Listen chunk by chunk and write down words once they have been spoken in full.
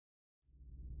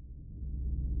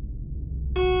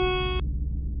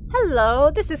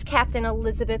Hello, this is Captain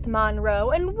Elizabeth Monroe,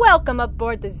 and welcome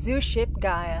aboard the zoo ship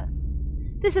Gaia.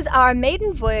 This is our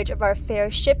maiden voyage of our fair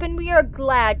ship, and we are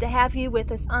glad to have you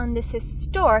with us on this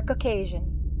historic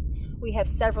occasion. We have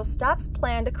several stops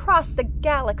planned across the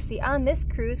galaxy on this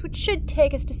cruise, which should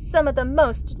take us to some of the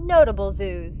most notable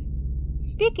zoos.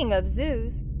 Speaking of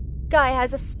zoos, Gaia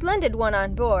has a splendid one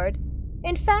on board.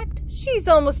 In fact, she's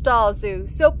almost all zoo,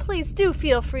 so please do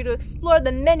feel free to explore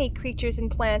the many creatures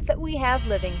and plants that we have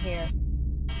living here.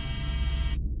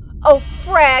 Oh,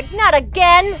 frag, not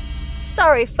again!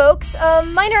 Sorry, folks, a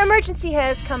minor emergency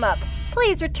has come up.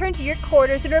 Please return to your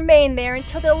quarters and remain there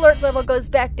until the alert level goes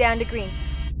back down to green.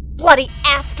 Bloody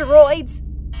asteroids!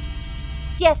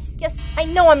 Yes, I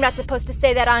know I'm not supposed to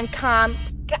say that on comm.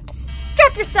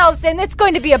 Strap yourselves in, it's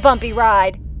going to be a bumpy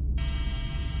ride.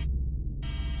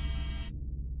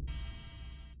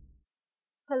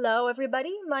 Hello,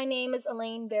 everybody. My name is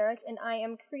Elaine Barrett, and I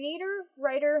am creator,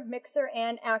 writer, mixer,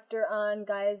 and actor on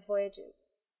Gaia's Voyages.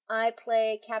 I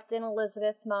play Captain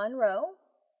Elizabeth Monroe,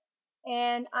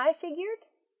 and I figured,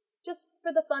 just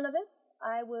for the fun of it,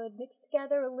 I would mix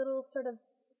together a little sort of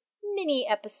mini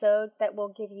episode that will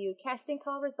give you casting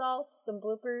call results, some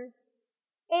bloopers,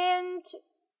 and,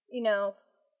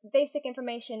 basic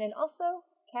information, and also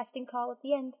casting call at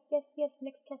the end. Yes,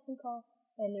 next casting call.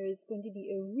 And there is going to be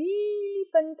a really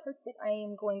fun part that I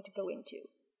am going to go into.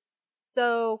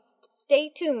 So,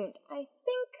 stay tuned.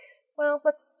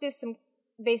 Let's do some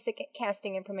basic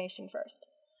casting information first.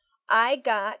 I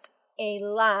got a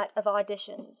lot of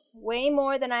auditions, way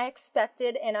more than I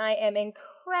expected, and I am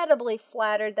incredibly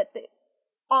flattered that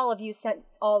all of you sent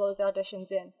all those auditions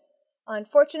in.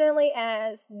 Unfortunately,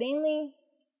 as mainly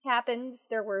happens,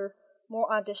 there were more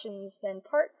auditions than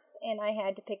parts, and I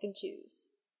had to pick and choose.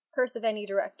 Curse of any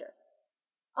director.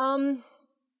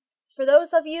 For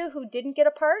those of you who didn't get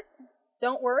a part,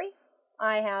 don't worry.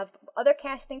 I have other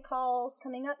casting calls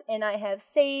coming up, and I have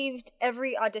saved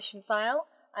every audition file.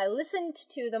 I listened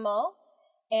to them all,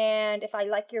 and if I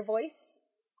like your voice,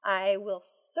 I will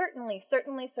certainly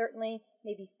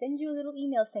maybe send you a little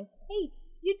email saying, hey,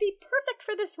 you'd be perfect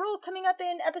for this role coming up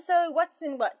in episode What's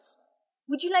in What's.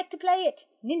 Would you like to play it?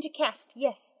 Ninja Cast,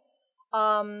 yes.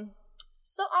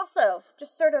 So also,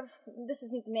 just sort of, this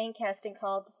isn't the main casting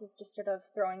call, this is just sort of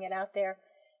throwing it out there.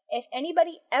 If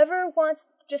anybody ever wants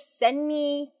to just send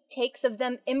me takes of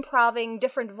them improvising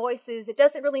different voices, it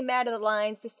doesn't really matter the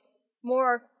lines, just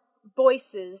more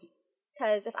voices.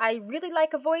 Because if I really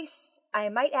like a voice, I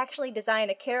might actually design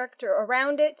a character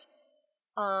around it.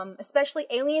 Especially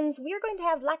aliens. We are going to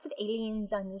have lots of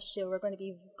aliens on this show. We're going to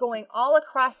be going all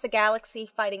across the galaxy,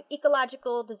 fighting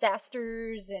ecological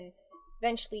disasters and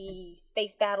eventually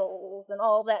space battles and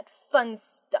all that fun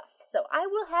stuff. So I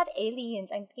will have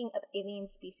aliens. I'm thinking of alien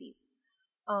species.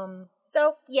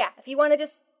 If you want to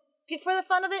just, for the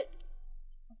fun of it,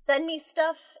 send me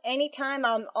stuff anytime.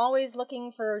 I'm always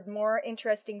looking for more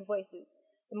interesting voices.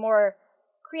 The more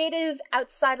creative,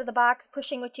 outside of the box,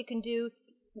 pushing what you can do,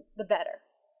 the better.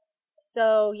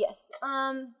 So, yes.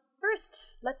 First,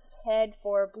 let's head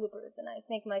for bloopers, and I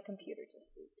think my computer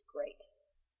just booped. Great.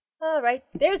 Alright,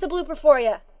 there's a blooper for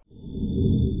you.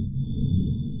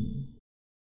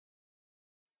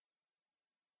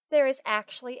 There is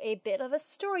actually a bit of a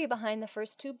story behind the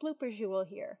first two bloopers you will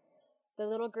hear. The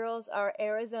little girls are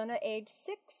Arizona, age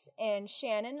 6, and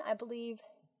Shannon, I believe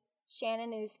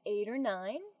Shannon is 8 or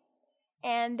 9,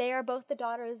 and they are both the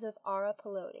daughters of Ara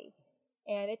Pelodi.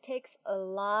 And it takes a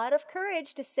lot of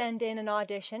courage to send in an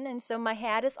audition, and so my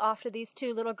hat is off to these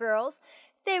two little girls.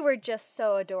 They were just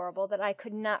so adorable that I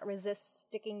could not resist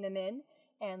sticking them in.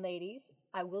 And ladies,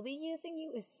 I will be using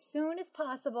you as soon as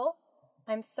possible.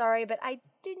 I'm sorry, but I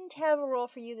didn't have a role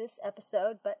for you this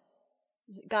episode, but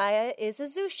Gaia is a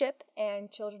zoo ship,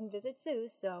 and children visit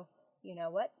zoos, so you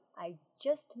know what? I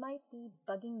just might be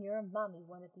bugging your mommy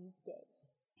one of these days.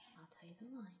 I'll tell you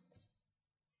the lines.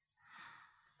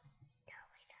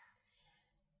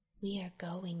 We are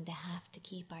going to have to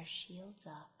keep our shields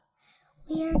up.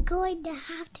 We are going to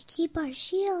have to keep our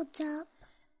shields up.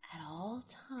 At all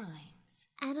times.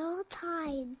 At all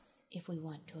times. If we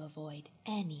want to avoid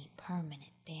any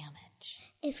permanent damage.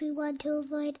 If we want to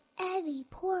avoid any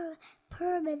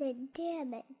permanent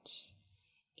damage.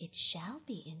 It shall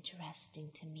be interesting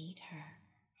to meet her.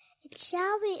 It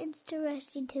shall be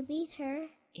interesting to meet her.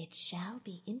 It shall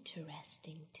be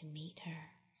interesting to meet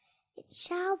her. It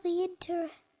shall be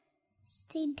interesting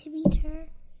to meet her.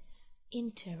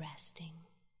 Interesting.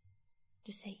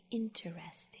 Just say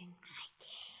interesting. I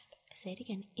did. Say it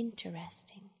again.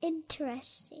 Interesting.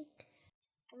 Interesting.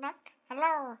 Click,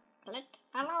 hello. Click,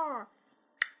 hello.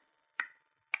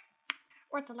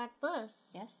 Would you like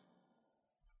this? Yes.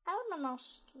 Oh an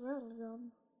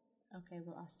Australian. Okay,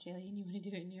 well, Australian, you want to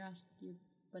do it in your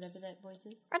whatever that voice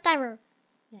is? Whatever.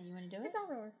 Yeah, you want to do it?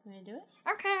 Whatever. You want to do it?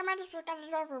 Okay, I might as well get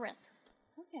it over with.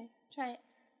 Okay, try it.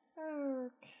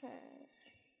 Okay.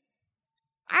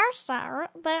 Also,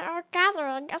 they are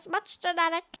gathering as much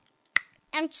genetic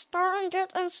and storing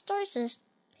it in stasis.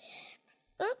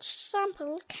 Each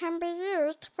sample can be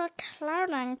used for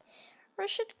cloning. We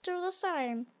should do the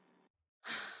same.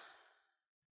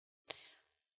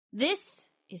 This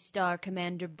is Star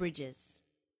Commander Bridges.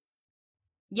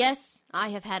 Yes, I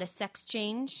have had a sex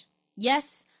change.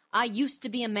 Yes, I used to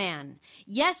be a man.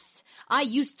 Yes, I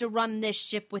used to run this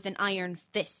ship with an iron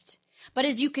fist. But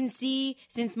as you can see,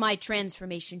 since my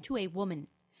transformation to a woman,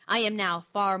 I am now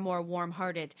far more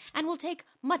warm-hearted and will take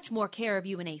much more care of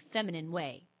you in a feminine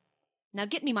way. Now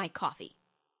get me my coffee.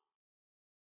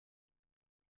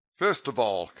 First of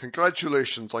all,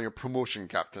 congratulations on your promotion,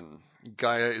 Captain.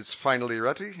 Gaia is finally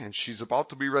ready, and she's about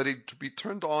to be ready to be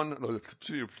turned on.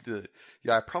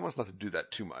 Yeah, I promise not to do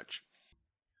that too much.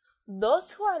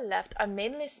 Those who are left are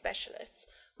mainly specialists,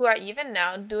 who are even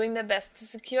now doing their best to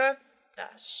secure...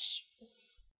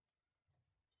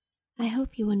 I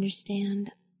hope you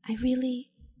understand. I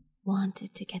really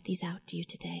wanted to get these out to you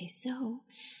today, so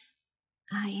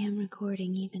I am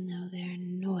recording even though there are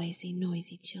noisy,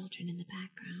 noisy children in the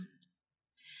background.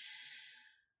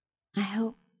 I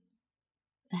hope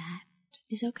that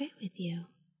is okay with you.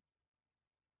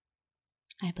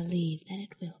 I believe that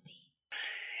it will be.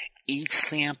 Each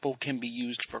sample can be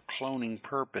used for cloning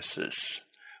purposes.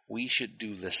 We should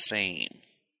do the same.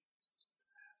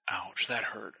 Ouch, that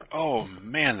hurt. Oh,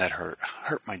 man, that hurt.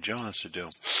 Hurt my jaws to do.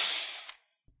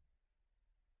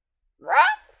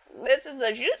 This is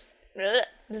the juice.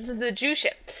 This is the juice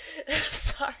ship.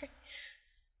 Sorry.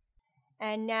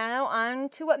 And now on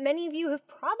to what many of you have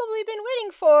probably been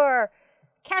waiting for.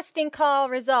 Casting call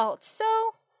results.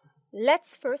 So,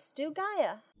 let's first do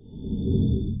Gaia.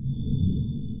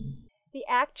 The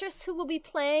actress who will be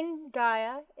playing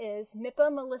Gaia is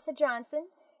Mippa Melissa Johnson.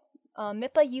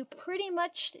 Mippa, you pretty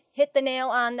much hit the nail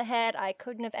on the head. I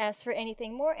couldn't have asked for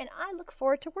anything more, and I look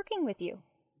forward to working with you.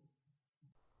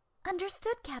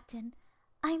 Understood, Captain.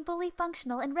 I am fully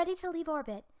functional and ready to leave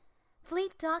orbit.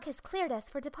 Fleet Dock has cleared us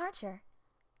for departure.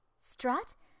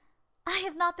 Strut? I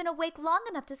have not been awake long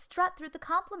enough to strut through the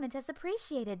compliment as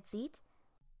appreciated, Zeet.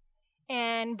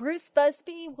 And Bruce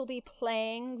Busby will be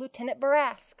playing Lieutenant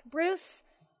Barask. Bruce,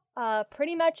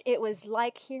 pretty much it was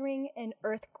like hearing an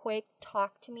earthquake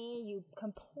talk to me. You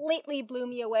completely blew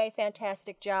me away.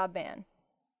 Fantastic job, man.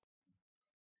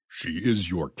 She is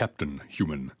your captain,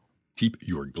 human. Keep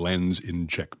your glands in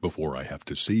check before I have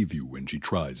to save you when she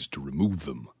tries to remove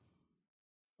them.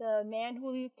 The man who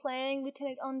will be playing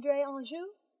Lieutenant Andre Anjou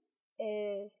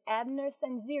is Abner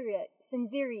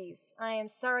Senziris. I am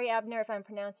sorry, Abner, if I'm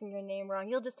pronouncing your name wrong.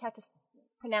 You'll just have to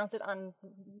pronounce it on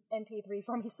MP3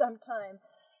 for me sometime.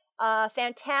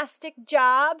 Fantastic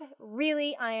job.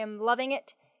 Really, I am loving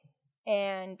it.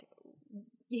 And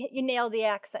you nailed the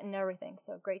accent and everything,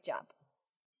 so great job.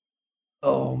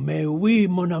 Oh, mais oui,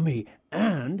 mon ami.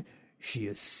 And she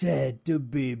is said to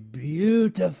be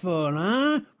beautiful,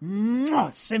 hein?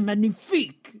 C'est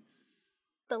magnifique.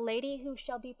 The lady who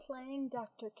shall be playing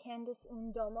Dr. Candice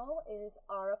Undomo is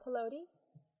Ara Peloti.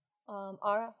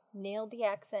 Ara nailed the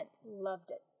accent,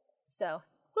 loved it. So,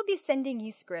 we'll be sending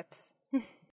you scripts.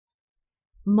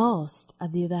 Most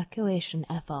of the evacuation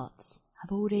efforts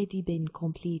have already been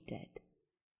completed.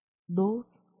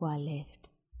 Those who are left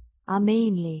are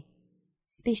mainly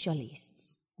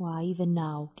specialists who are even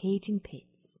now caging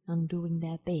pits and doing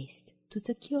their best to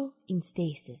secure in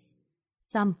stasis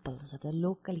samples of the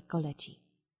local ecology.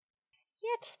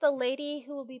 Yet the lady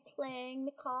who will be playing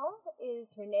McCall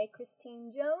is Renee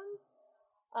Christine Jones.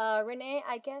 Renee,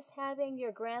 I guess having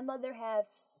your grandmother have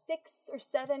 6 or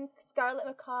 7 scarlet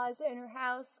macaws in her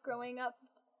house growing up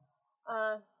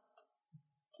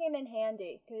came in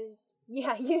handy, because,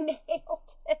 yeah, you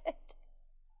nailed it.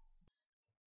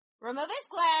 Remove his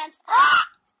glands.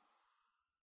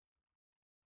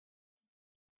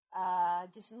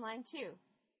 Addition line 2.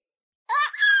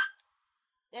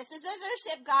 This is Scissor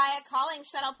Ship Gaia calling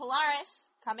Shuttle Polaris.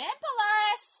 Come in,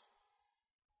 Polaris.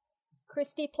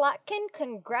 Christy Plotkin,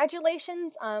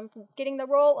 congratulations on getting the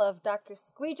role of Dr.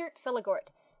 Squeegert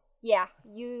Filigort. Yeah,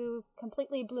 you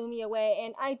completely blew me away,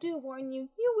 and I do warn you,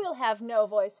 you will have no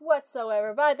voice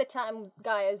whatsoever by the time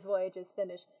Gaia's voyage is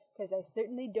finished, because I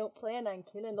certainly don't plan on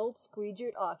killing old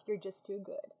Squeegert off. You're just too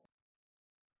good.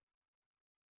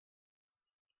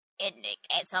 In the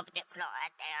case of the flora,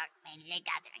 they are mainly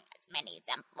gathering as many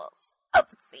samples of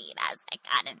seed as they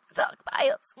can in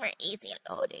stockpiles for easy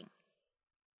loading.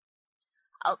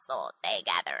 Also, they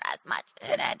gather as much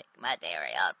genetic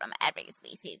material from every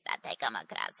species that they come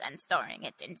across and storing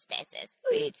it in stasis.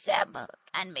 Each sample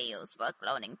can be used for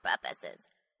cloning purposes.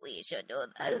 We should do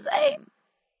the same.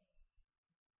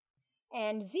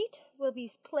 And Zeet will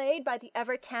be played by the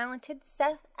ever-talented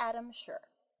Seth Adam Schur.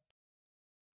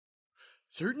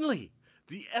 Certainly.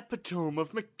 The epitome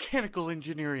of mechanical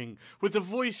engineering, with a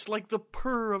voice like the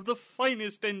purr of the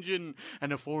finest engine,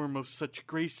 and a form of such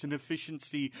grace and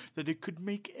efficiency that it could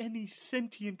make any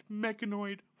sentient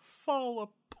mechanoid fall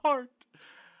apart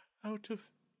out of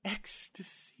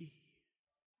ecstasy.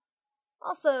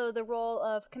 Also, the role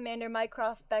of Commander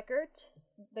Mycroft Beckert,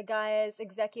 the Gaia's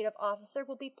executive officer,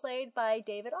 will be played by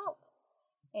David Alt.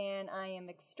 And I am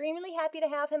extremely happy to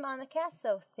have him on the cast,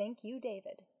 so thank you,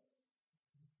 David.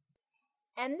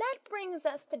 And that brings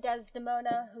us to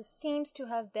Desdemona, who seems to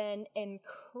have been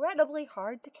incredibly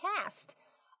hard to cast.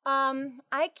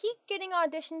 I keep getting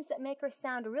auditions that make her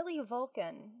sound really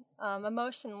Vulcan,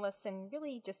 emotionless, and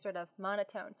really just sort of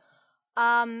monotone.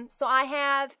 So I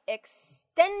have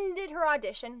extended her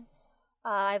audition.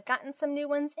 I've gotten some new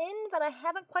ones in, but I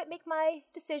haven't quite made my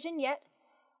decision yet.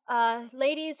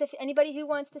 Ladies, if anybody who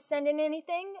wants to send in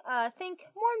anything, think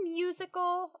more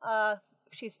musical.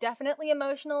 She's definitely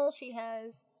emotional. She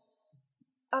has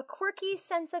a quirky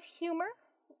sense of humor.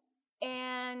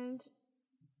 And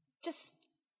just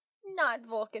not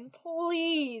Vulcan.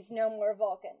 Please, no more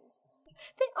Vulcans.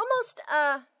 Think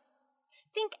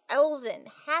Elven.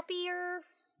 Happier.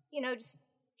 Just,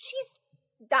 she's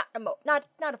not a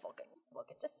Vulcan.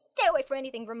 Just stay away from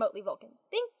anything remotely Vulcan.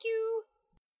 Thank you.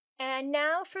 And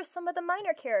now for some of the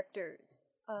minor characters.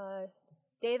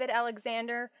 David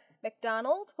Alexander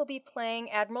McDonald will be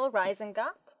playing Admiral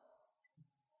Risengott.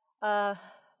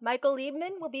 Michael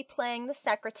Liebman will be playing the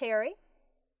Secretary.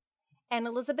 And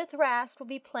Elizabeth Rast will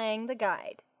be playing the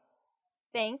Guide.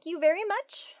 Thank you very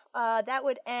much. That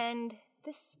would end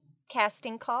this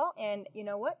casting call. And you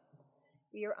know what?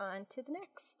 We are on to the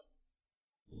next.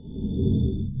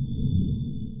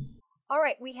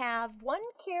 Alright, we have one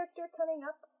character coming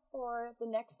up for the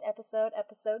next episode,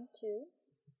 episode 2.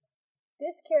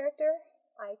 This character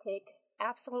I take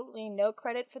absolutely no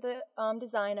credit for the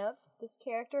design of. This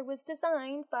character was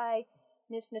designed by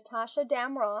Miss Natasha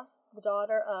Damroth, the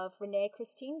daughter of Renee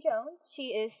Christine Jones.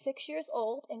 She is 6 years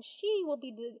old, and she will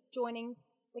be joining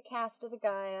the cast of the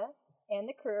Gaia and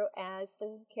the crew as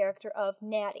the character of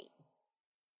Natty.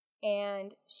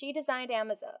 And she designed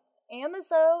Amazo.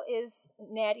 Amazo is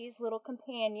Natty's little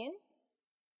companion.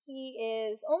 He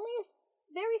is only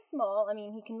very small. I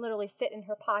mean, he can literally fit in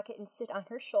her pocket and sit on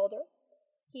her shoulder.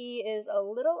 He is a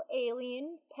little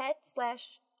alien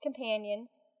pet/companion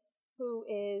who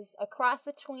is a cross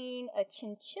between a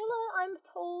chinchilla, I'm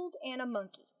told, and a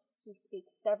monkey. He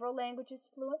speaks several languages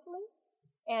fluently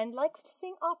and likes to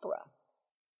sing opera.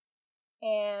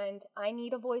 And I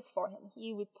need a voice for him.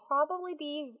 He would probably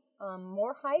be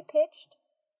more high-pitched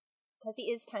because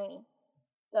he is tiny.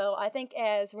 Though I think,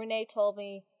 as Renee told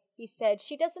me, he said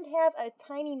she doesn't have a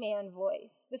tiny man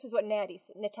voice. This is what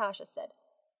Natasha said.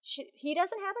 He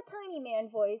doesn't have a tiny man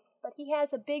voice, but he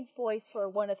has a big voice for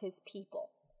one of his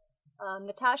people.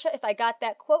 Natasha, if I got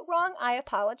that quote wrong, I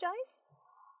apologize.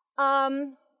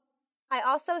 I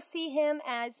also see him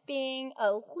as being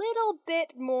a little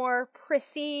bit more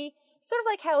prissy, sort of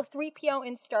like how 3PO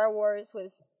in Star Wars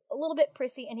was a little bit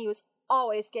prissy, and he was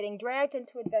always getting dragged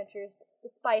into adventures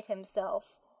despite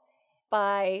himself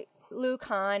by Luke,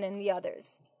 Han, and the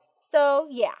others. So,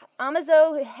 yeah,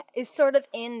 Amazo is sort of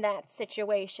in that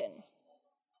situation.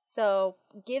 So,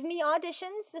 give me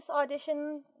auditions. This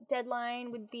audition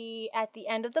deadline would be at the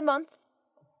end of the month.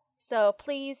 So,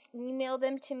 please email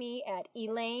them to me at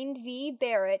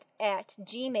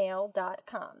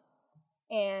elainevbarrett@gmail.com.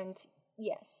 And,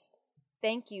 yes,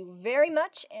 thank you very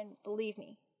much, and believe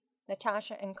me,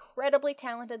 Natasha, incredibly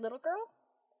talented little girl.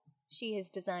 She has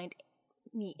designed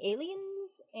me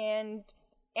aliens and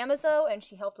Amazo, and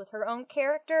she helped with her own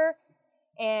character,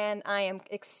 and I am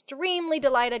extremely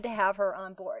delighted to have her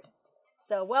on board.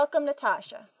 So welcome,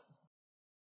 Natasha.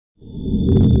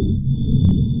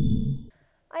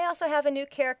 I also have a new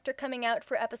character coming out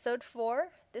for episode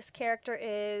 4. This character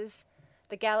is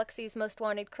the galaxy's most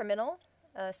wanted criminal,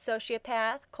 a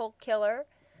sociopath, cult killer,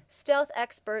 stealth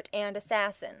expert, and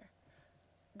assassin.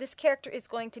 This character is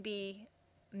going to be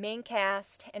main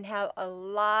cast and have a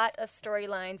lot of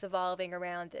storylines evolving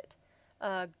around it.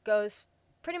 Goes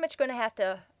pretty much going to have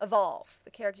to evolve.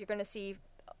 The character you're going to see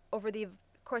over the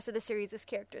course of the series, this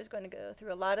character is going to go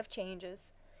through a lot of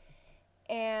changes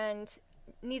and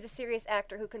needs a serious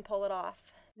actor who can pull it off.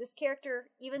 This character,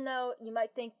 even though you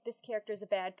might think this character is a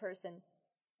bad person,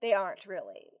 They aren't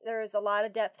really. There's a lot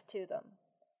of depth to them.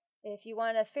 If you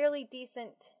want a fairly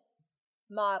decent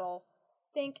model,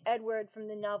 think Edward from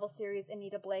the novel series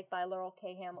Anita Blake by Laurel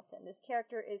K. Hamilton. This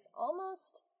character is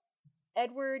almost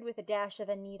Edward with a dash of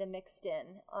Anita mixed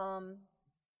in.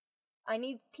 I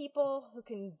need people who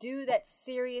can do that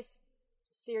serious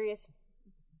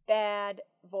bad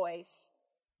voice,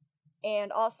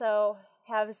 and also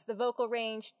has the vocal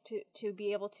range to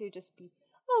be able to just be,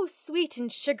 oh, sweet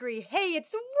and sugary, hey,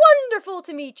 it's wonderful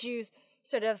to meet you,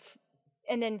 sort of,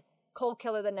 and then cold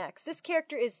killer the next. This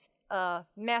character is a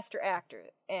master actor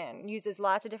and uses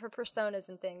lots of different personas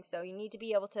and things, so you need to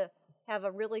be able to have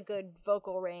a really good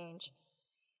vocal range.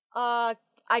 I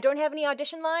don't have any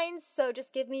audition lines, so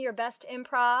just give me your best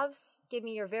improvs, give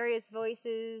me your various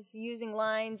voices, using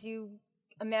lines you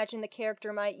imagine the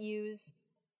character might use.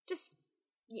 Just,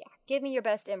 yeah, give me your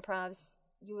best improvs.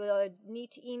 You will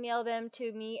need to email them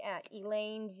to me at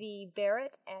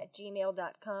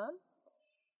elainevbarrett@gmail.com.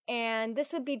 And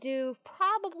this would be due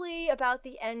probably about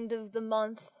the end of the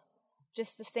month,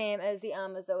 just the same as the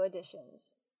Amazo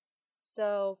editions.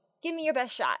 So give me your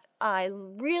best shot. I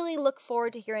really look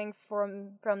forward to hearing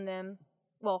from them,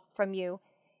 well, from you.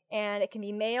 And it can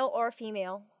be male or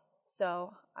female.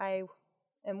 So I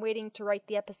am waiting to write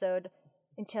the episode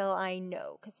until I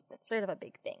know, because that's sort of a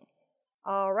big thing.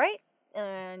 All right,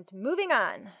 and moving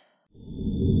on.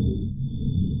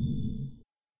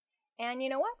 And you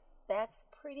know what? That's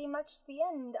pretty much the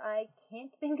end. I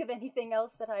can't think of anything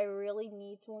else that I really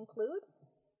need to include.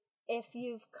 If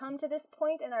you've come to this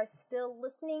point and are still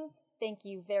listening, thank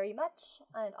you very much.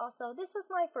 And also, this was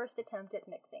my first attempt at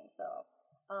mixing, so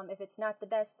if it's not the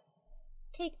best,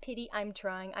 take pity. I'm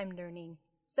trying. I'm learning.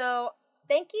 So,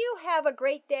 thank you. Have a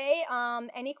great day.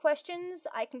 Any questions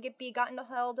I can be gotten a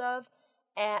hold of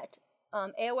at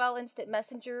AOL Instant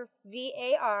Messenger,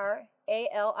 VARALIS,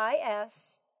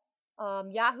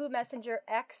 Yahoo Messenger,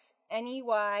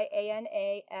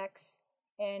 XNEYANAX,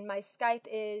 and my Skype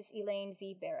is Elaine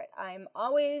V. Barrett. I'm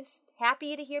always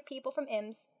happy to hear people from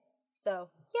IMS. So,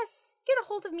 yes, get a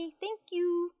hold of me. Thank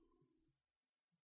you.